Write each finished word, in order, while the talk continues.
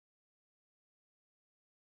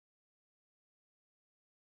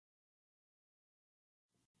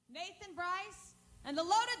Nathan, Bryce, and the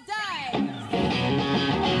Loaded Dice.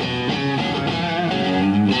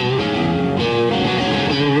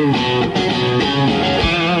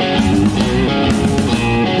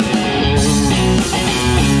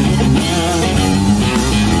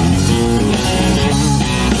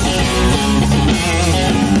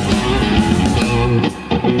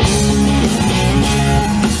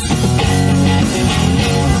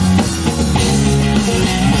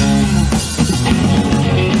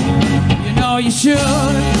 You should,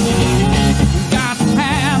 got to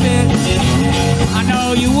have it. I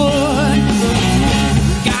know you would,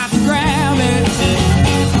 got to grab it.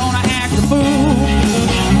 Gonna act a fool,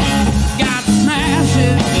 got to smash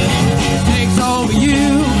it. Takes over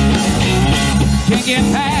you, can't get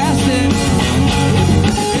past it.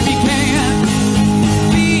 If you can't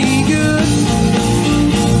be good,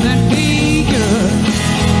 then be good.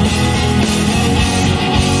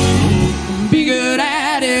 Be good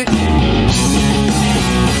at it.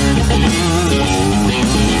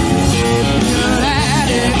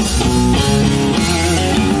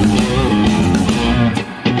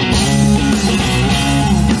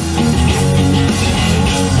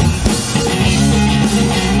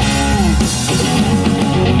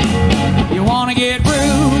 You wanna get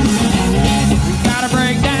rude, you gotta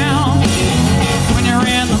break down. When you're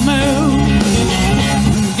in the mood,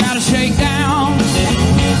 you gotta shake down.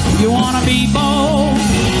 You wanna be bold,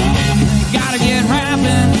 you gotta get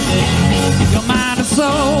rapping. Your mind and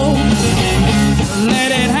soul,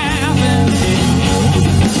 let it happen.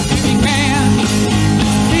 If you can,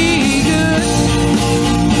 be good,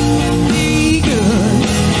 be good.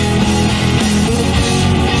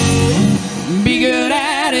 Be good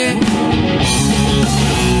at it.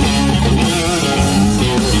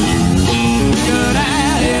 Good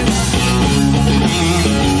at it.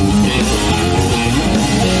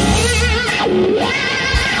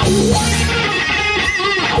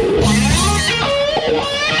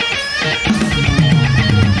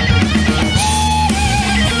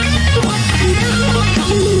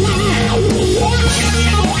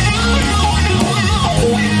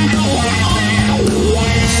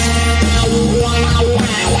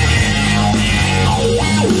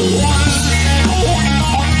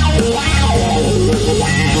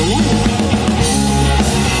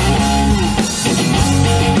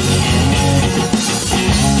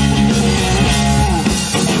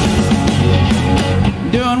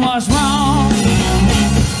 Doing what's wrong,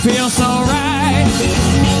 feel so right,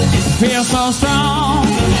 feel so strong,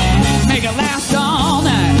 make it last all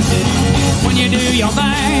night. When you do your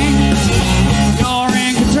thing, you're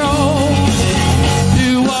in control.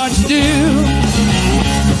 Do what you do,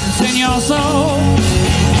 it's in your soul.